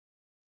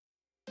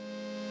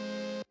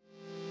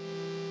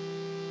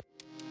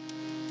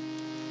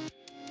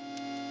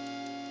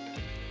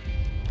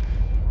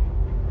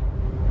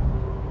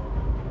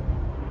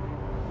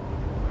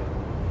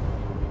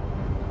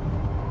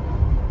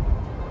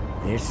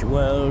This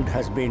world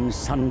has been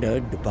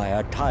sundered by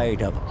a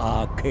tide of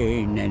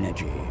arcane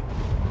energy.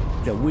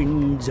 The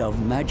winds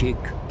of magic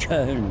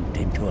churned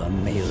into a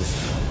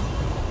maelstrom.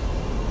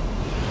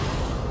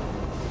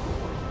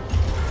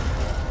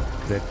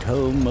 The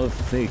Tome of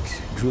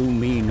Fate drew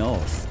me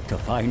north to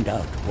find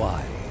out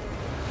why.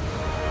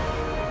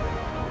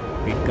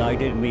 It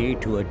guided me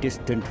to a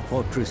distant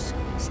fortress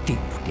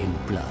steeped in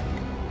blood.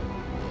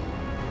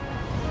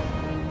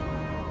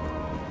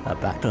 A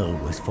battle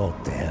was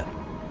fought there.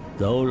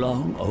 Though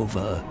long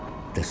over,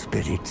 the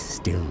spirits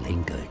still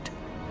lingered.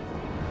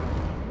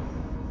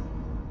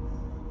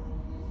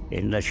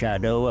 In the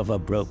shadow of a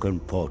broken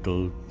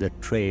portal, the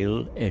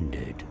trail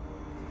ended.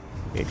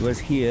 It was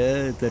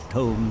here the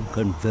tome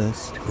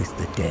conversed with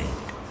the dead.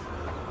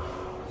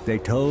 They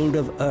told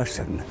of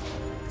Urson,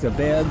 the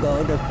bear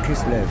god of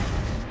Kislev,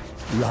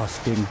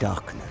 lost in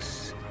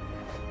darkness.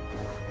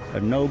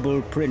 A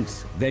noble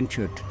prince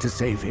ventured to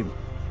save him,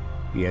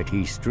 yet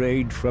he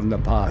strayed from the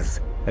path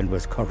and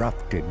was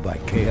corrupted by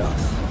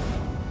chaos.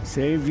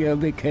 Savior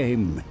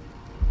became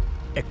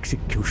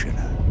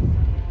executioner.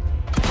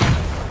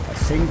 A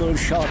single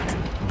shot,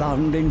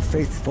 bound in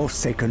faith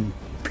forsaken,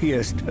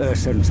 pierced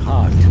Urson's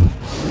heart.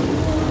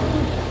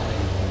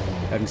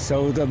 And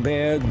so the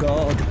bear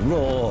god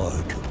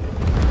roared.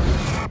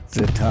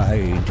 The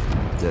tide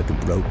that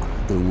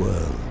broke the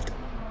world.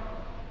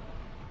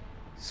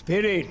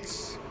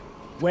 Spirits,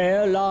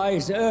 where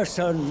lies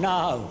Urson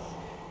now?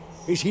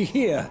 Is he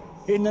here,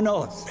 in the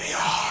north?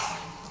 Beyond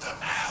the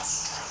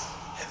maelstrom,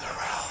 in the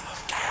realm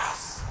of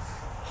chaos,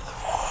 in the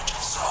forge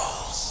of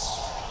souls.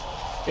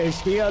 Is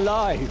he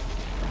alive?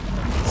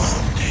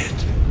 Wounded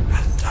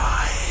and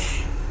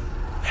dying,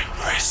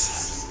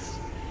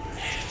 imprisoned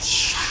in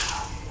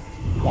shadow.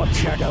 What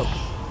shadow?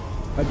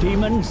 A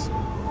demon's?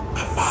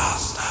 A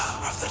master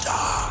of the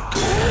dark.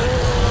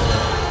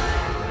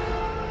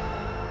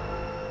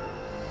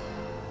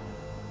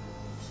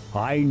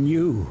 I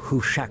knew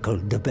who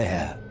shackled the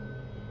bear.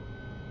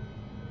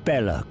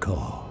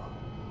 Belacor.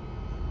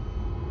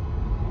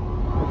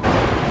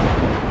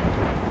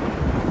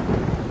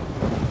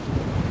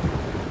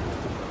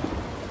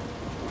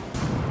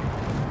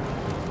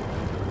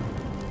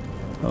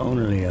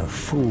 Only a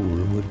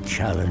fool would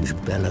challenge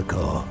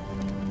Belacor.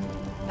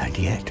 And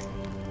yet,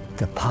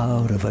 the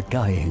power of a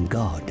dying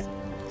god,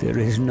 there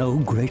is no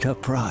greater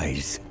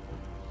prize.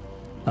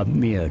 A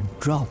mere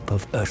drop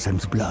of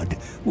Urson's blood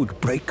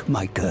would break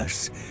my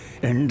curse,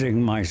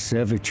 ending my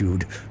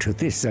servitude to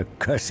this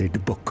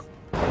accursed book.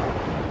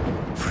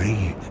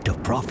 Free to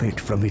profit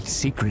from its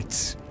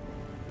secrets.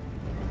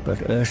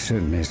 But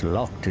Urson is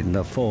locked in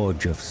the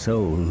Forge of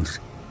Souls,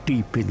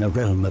 deep in the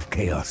realm of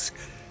chaos,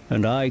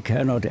 and I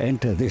cannot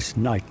enter this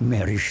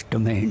nightmarish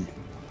domain.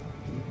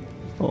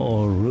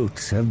 All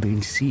routes have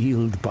been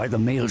sealed by the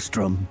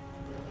maelstrom.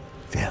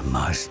 There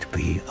must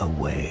be a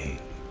way.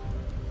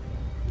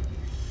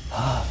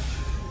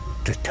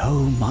 The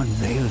tome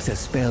unveils a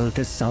spell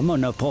to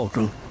summon a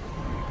portal.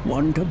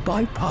 One to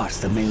bypass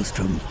the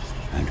maelstrom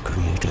and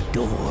create a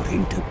door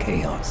into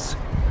chaos.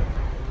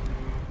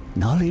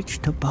 Knowledge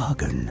to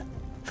bargain,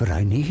 for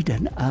I need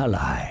an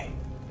ally.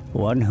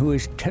 One who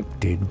is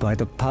tempted by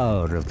the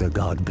power of the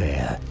god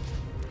bear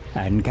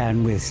and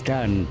can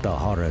withstand the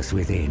horrors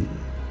within.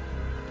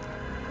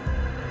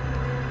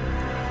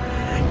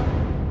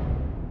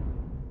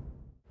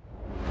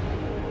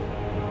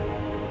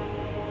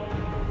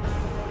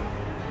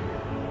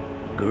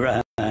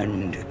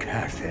 Grand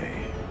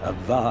Cathay, a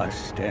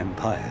vast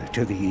empire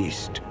to the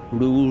east,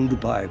 ruled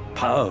by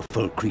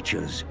powerful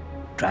creatures,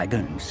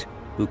 dragons,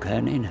 who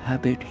can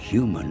inhabit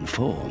human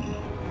form.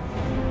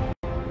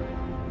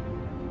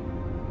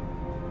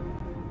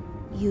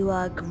 You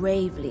are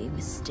gravely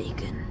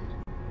mistaken.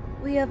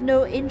 We have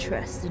no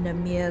interest in a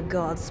mere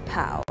god's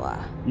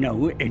power.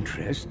 No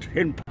interest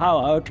in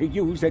power to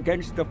use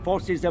against the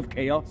forces of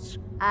chaos?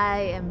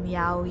 I am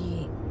Yao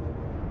Ying,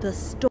 the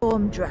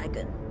storm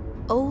dragon,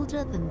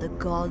 older than the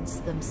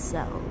gods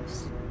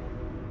themselves.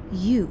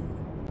 You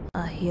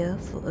are here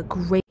for a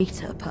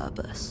greater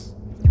purpose.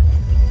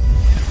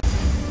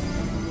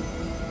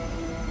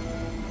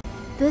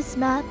 This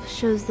map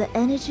shows the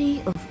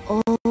energy of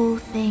all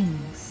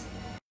things.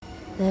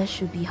 There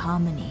should be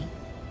harmony,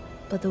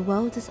 but the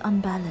world is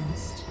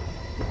unbalanced.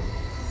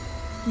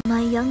 My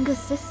younger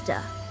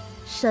sister,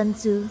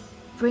 Shenzhou,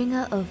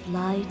 bringer of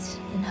light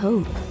and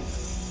hope.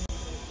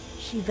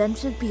 She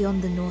ventured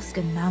beyond the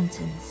Norscan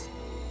mountains,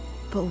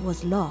 but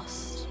was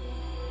lost.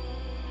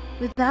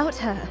 Without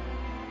her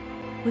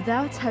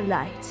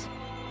light,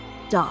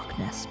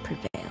 darkness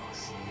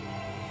prevails,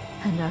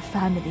 and our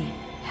family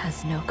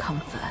has no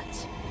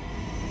comfort.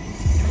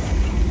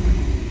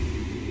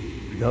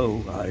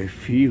 Though I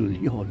feel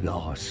your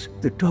loss,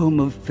 the Tome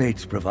of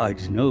Fates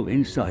provides no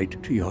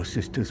insight to your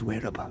sister's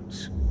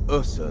whereabouts.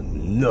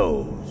 Urson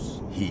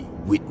knows he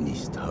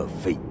witnessed her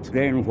fate.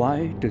 Then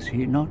why does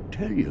he not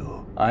tell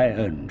you,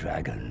 Iron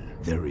Dragon?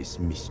 There is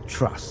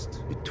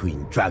mistrust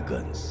between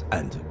dragons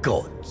and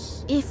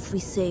gods. If we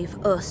save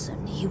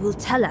Urson, he will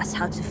tell us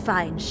how to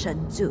find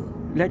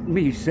Shenzhou. Let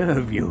me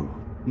serve you,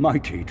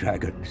 mighty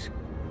dragons.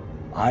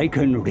 I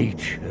can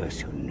reach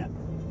Ursun.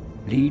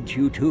 Lead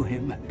you to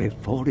him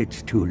before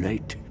it's too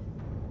late.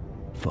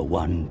 For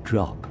one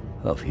drop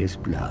of his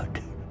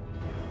blood.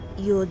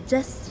 Your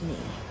destiny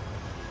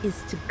is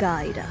to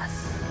guide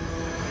us.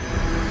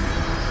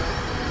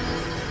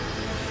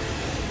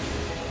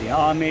 The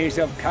armies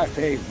of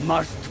Cathay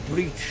must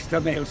breach the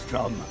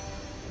Maelstrom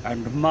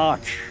and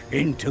march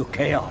into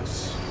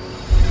chaos.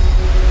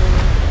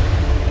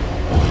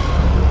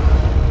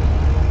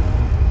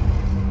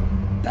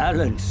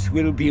 Balance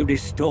will be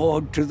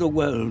restored to the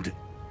world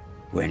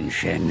when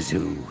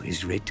Shenzhou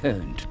is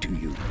returned to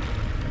you.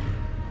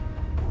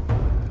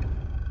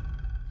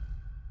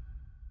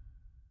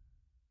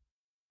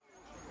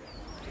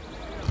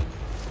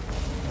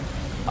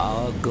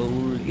 Our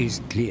goal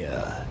is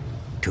clear.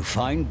 To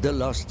find the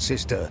lost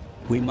sister,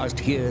 we must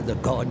hear the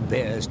God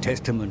Bear's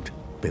testament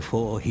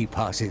before he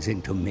passes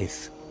into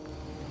myth.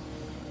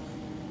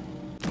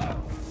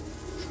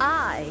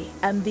 I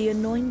am the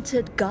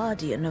anointed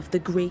guardian of the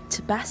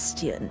Great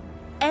Bastion.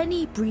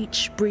 Any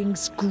breach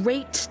brings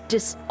great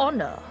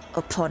dishonor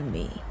upon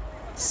me.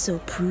 So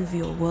prove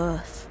your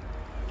worth,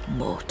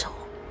 mortal.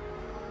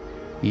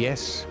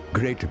 Yes,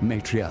 great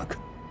matriarch.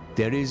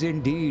 There is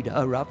indeed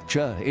a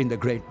rupture in the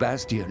Great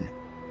Bastion.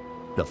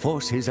 The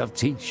forces of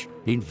Tzinch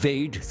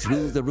invade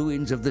through the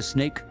ruins of the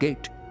Snake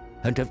Gate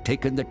and have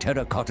taken the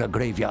terracotta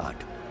graveyard.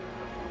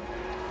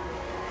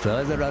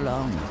 Further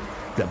along,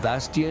 the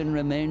Bastion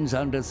remains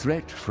under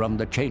threat from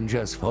the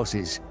Changer's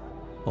forces,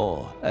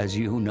 or, as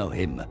you know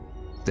him,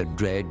 the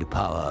dread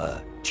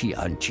power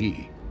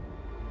Qianqi.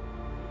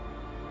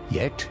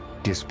 Yet,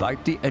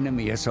 despite the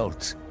enemy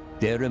assaults,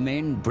 there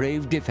remain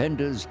brave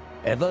defenders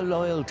ever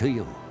loyal to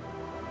you.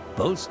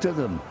 Bolster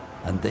them,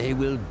 and they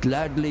will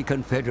gladly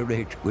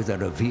confederate with a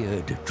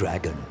revered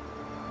dragon.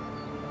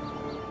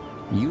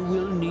 You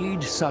will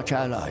need such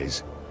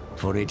allies,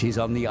 for it is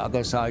on the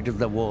other side of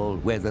the wall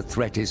where the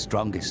threat is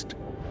strongest.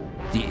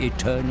 The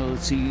eternal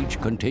siege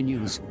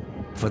continues,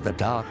 for the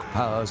dark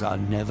powers are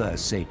never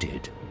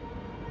sated.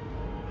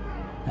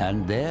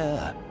 And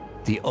there,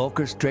 the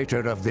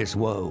orchestrator of this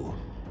woe,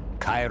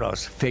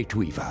 Kairos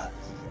Fateweaver.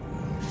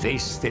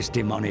 Face this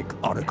demonic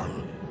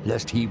oracle,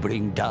 lest he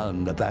bring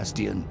down the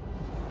Bastion.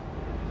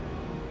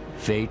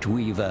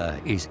 Fateweaver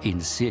is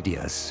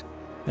insidious,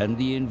 and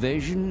the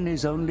invasion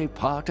is only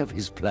part of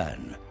his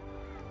plan.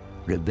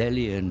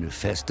 Rebellion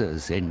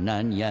festers in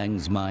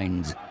Nanyang's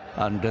minds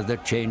under the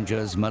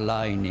Changer's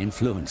malign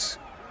influence.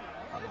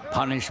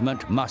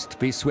 Punishment must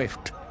be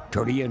swift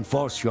to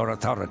reinforce your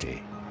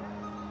authority.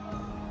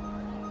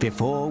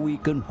 Before we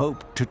can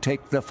hope to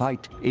take the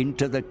fight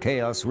into the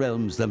Chaos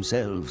Realms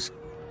themselves,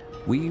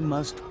 we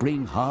must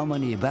bring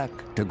harmony back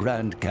to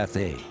Grand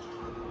Cathay.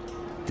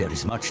 There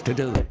is much to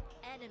do.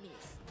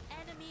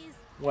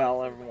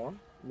 Well, everyone,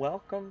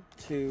 welcome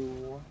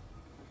to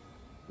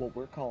what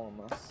we're calling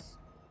this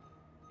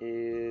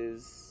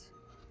is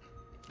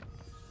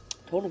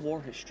Total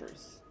War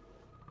Histories.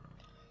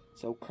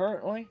 So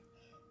currently,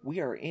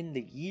 we are in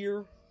the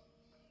year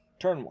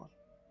turn 1.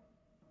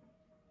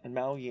 And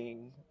Mao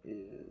Ying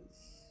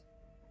is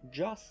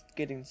just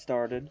getting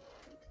started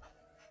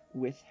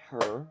with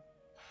her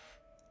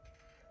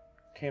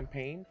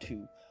campaign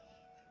to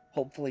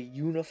hopefully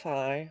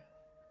unify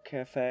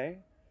Cathay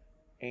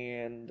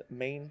and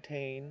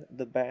maintain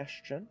the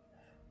Bastion.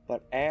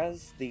 But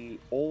as the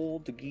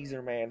old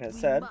geezer man has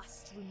said,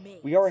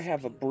 we already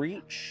have a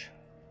breach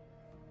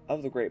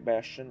of the Great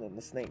Bastion and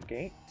the Snake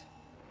Gate.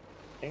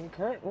 And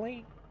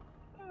currently,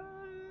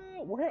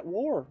 we're at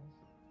war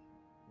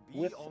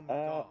with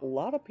a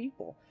lot of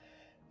people.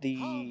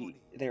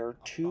 There are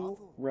 2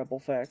 rebel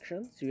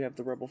factions. You have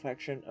the rebel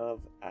faction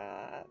of,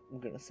 I'm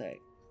gonna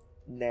say,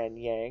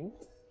 Nanyang,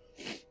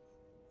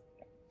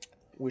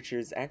 which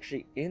is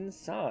actually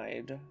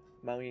inside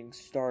Mao Ying's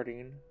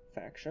starting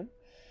faction.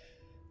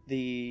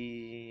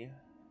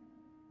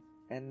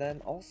 And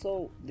then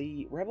also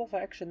the rebel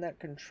faction that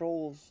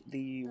controls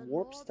the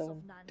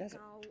Warpstone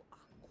Desert.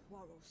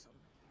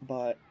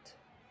 But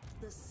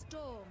The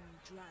Storm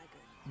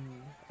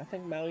Dragon. I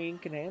think Mao Ying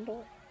can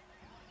handle it.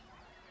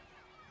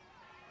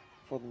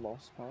 For the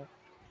most part.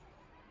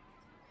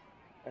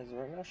 As of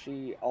right now,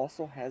 she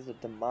also has a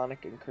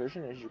demonic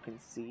incursion, as you can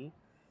see,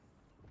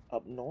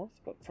 up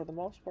north. But for the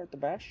most part, the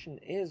Bastion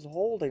is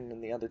holding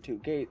in the other 2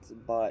 gates,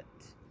 but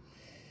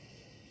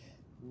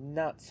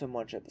not so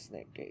much at the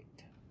Snake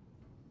Gate.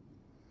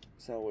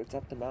 So it's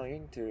up to Mao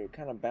Ying to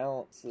kind of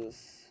balance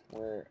this.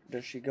 Where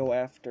does she go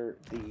after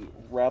the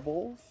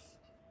rebels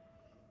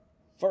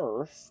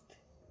first,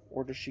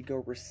 or does she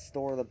go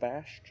restore the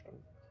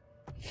Bastion?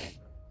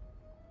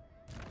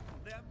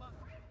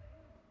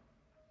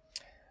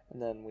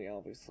 And then we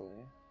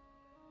obviously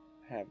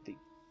have the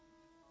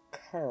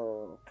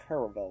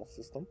caravel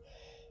system,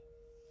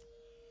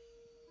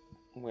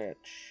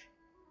 which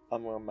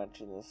I'm going to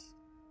mention this.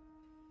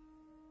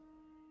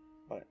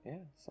 But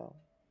yeah, so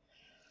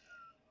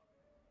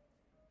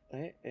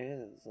it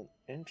is an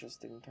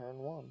interesting turn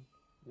 1.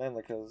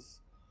 Mainly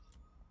because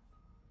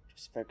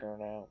just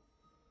figuring out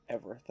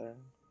everything.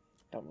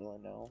 Don't really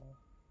know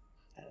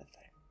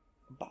anything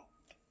about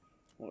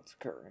what's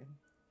occurring.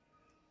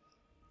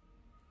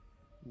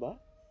 But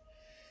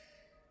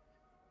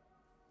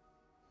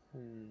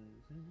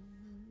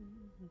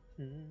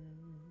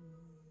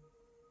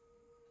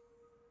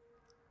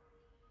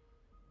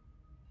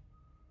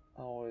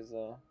always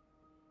a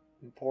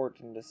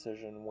important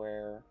decision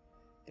where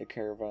the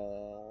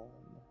caravan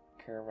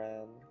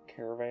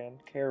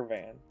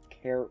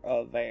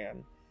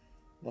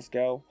must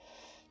go,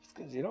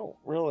 because you don't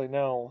really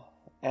know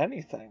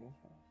anything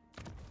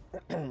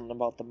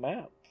about the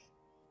map,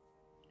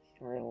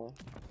 really.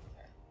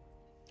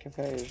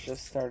 Cafe is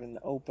just starting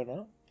to open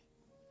up,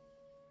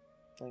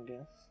 I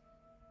guess.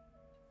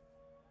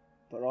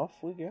 But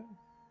off we go.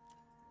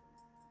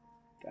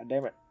 God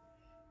damn it.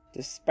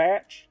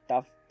 Dispatch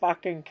the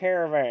fucking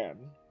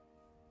caravan.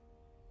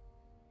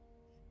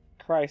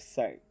 Christ's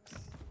sakes.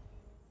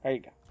 There you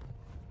go.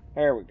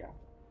 There we go.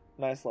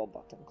 Nice little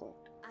button click.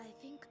 I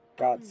think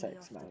God's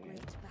sakes, man.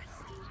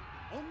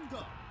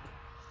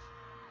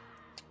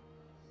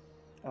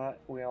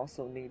 We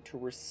also need to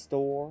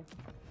restore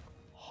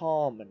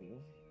harmony,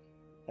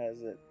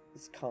 as it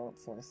is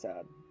constantly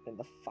said in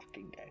the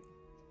fucking game.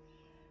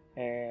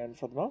 And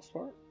for the most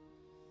part,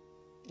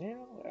 you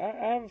know,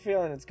 I have a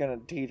feeling it's gonna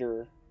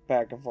teeter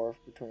back and forth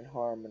between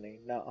harmony,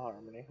 not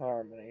harmony,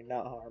 harmony,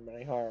 not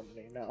harmony,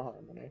 harmony, not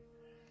harmony.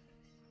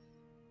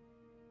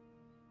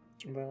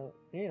 But,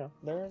 you know,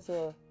 there's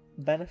a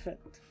benefit.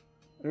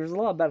 There's a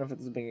lot of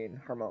benefits to being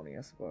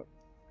harmonious, but,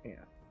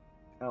 yeah,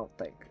 I don't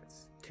think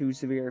it's too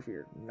severe if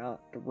you're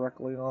not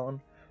directly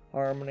on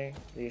harmony.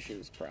 The issue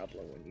is probably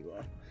when you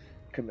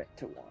commit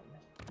to one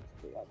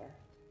or the other.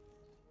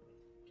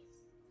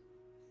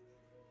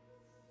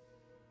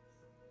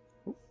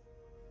 Ooh.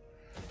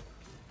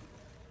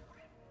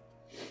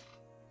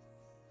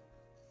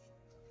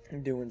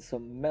 I'm doing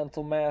some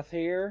mental math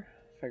here,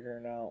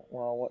 figuring out,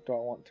 well, what do I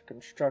want to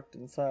construct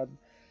inside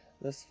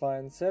this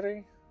fine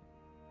city?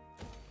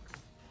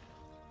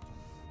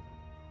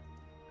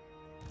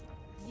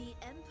 The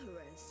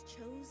Emperor's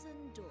chosen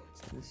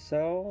daughter. And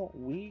so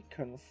we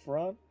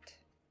confront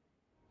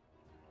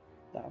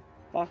the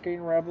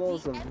fucking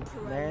rebels of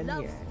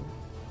Nanyang.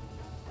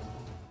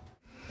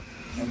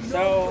 And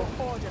so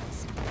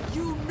orders.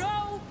 You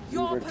know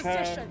your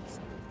positions.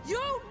 You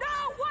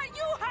know what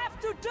you have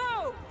to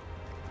do.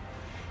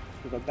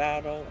 To the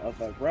battle of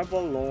the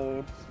rebel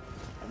lords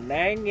of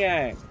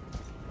Nanyang,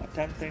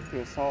 attempting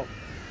to assault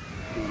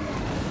the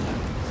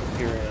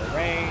superior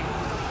range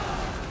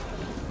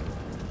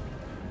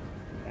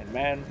and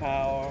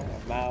manpower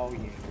of Mao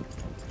Ying.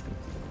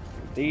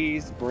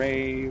 These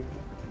brave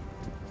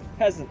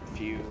peasant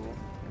few,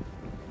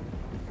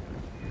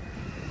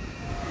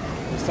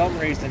 for some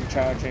reason,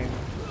 charging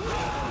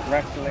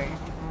directly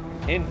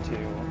into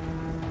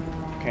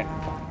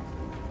Canada.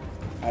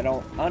 I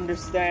don't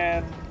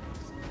understand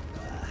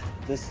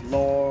this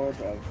Lord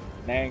of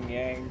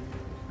Nanyang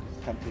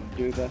attempting to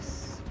do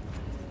this.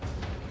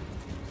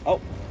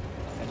 Oh,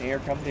 and here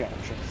come the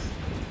archers.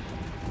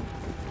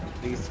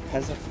 These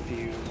peasant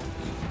few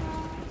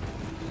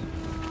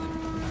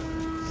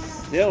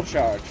still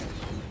charging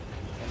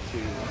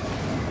into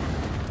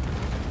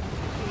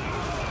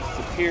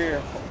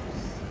superior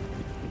force.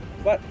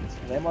 But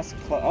they must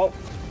oh,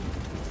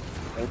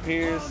 it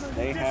appears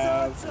they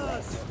have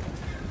lost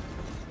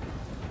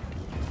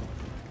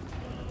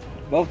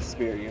both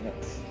spear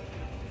units,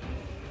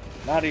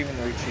 not even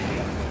reaching the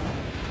enemy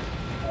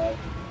of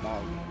Mao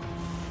Ying.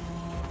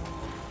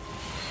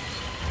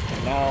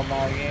 And now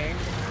Mao Ying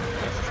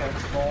is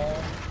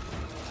transformed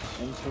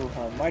into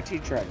her mighty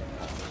dragon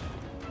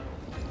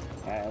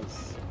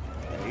as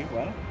they,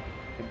 well,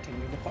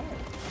 continue to fire.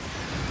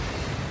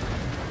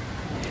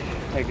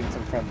 Taking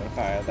some friendly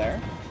fire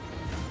there.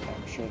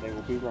 I'm sure they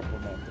will be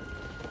reprimanded.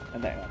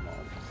 And they are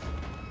not.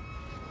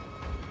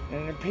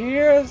 And it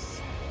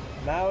appears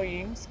Mao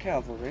Ying's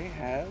cavalry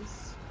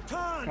has,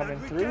 coming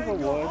through the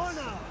woods,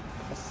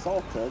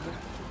 assaulted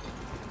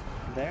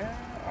their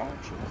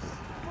archers.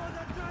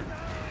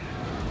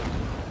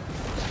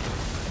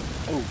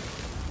 Ooh.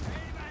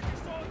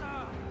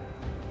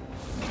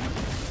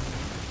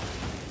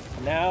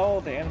 Now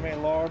the enemy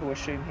lord,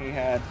 wishing he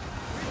had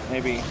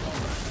maybe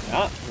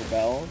not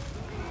rebelled,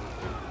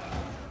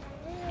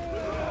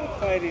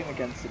 fighting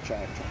against the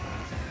giant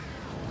dragons.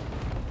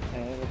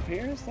 And it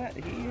appears that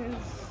he is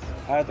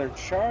either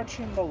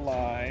charging the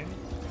line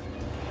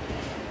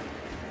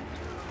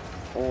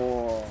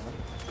or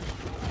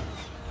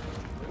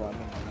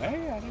running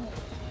away. I don't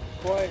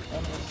quite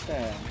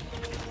understand.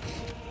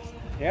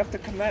 You have to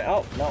commend.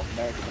 Oh no,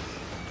 there it is.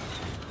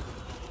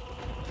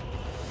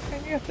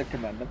 And you have to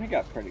commend him. He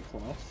got pretty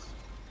close.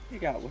 He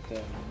got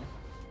within,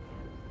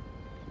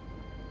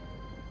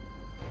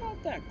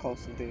 not that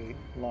close to the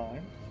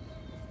line.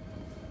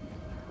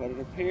 But it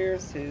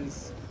appears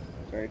his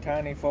very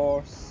tiny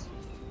force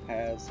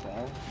has,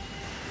 well,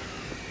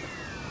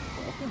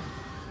 broken.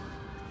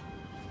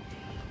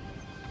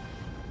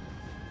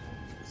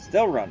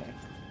 Still running.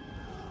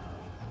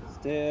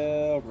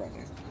 Still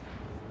running.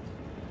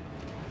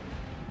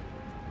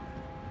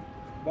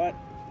 But,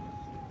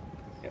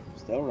 yep,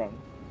 still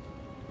running.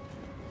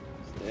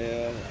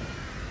 Still.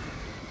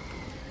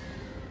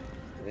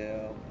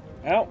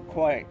 I don't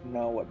quite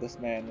know what this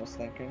man was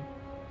thinking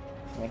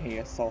when he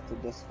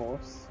assaulted this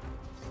force,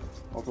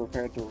 or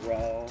prepared to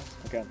row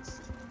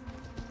against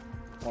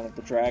one of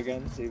the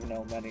dragons, even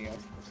though many of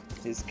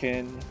his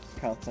kin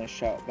constantly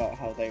shout about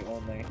how they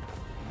only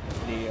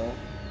kneel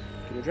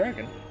to the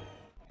dragon.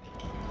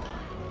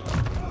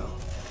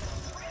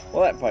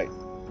 Well, that fight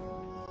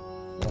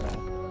went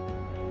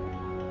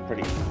out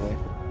pretty easily.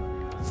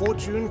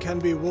 Fortune can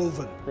be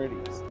woven. Pretty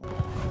easily.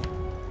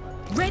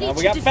 Ready Now to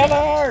we got defend.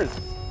 feathers!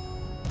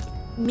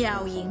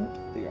 Miao Ying.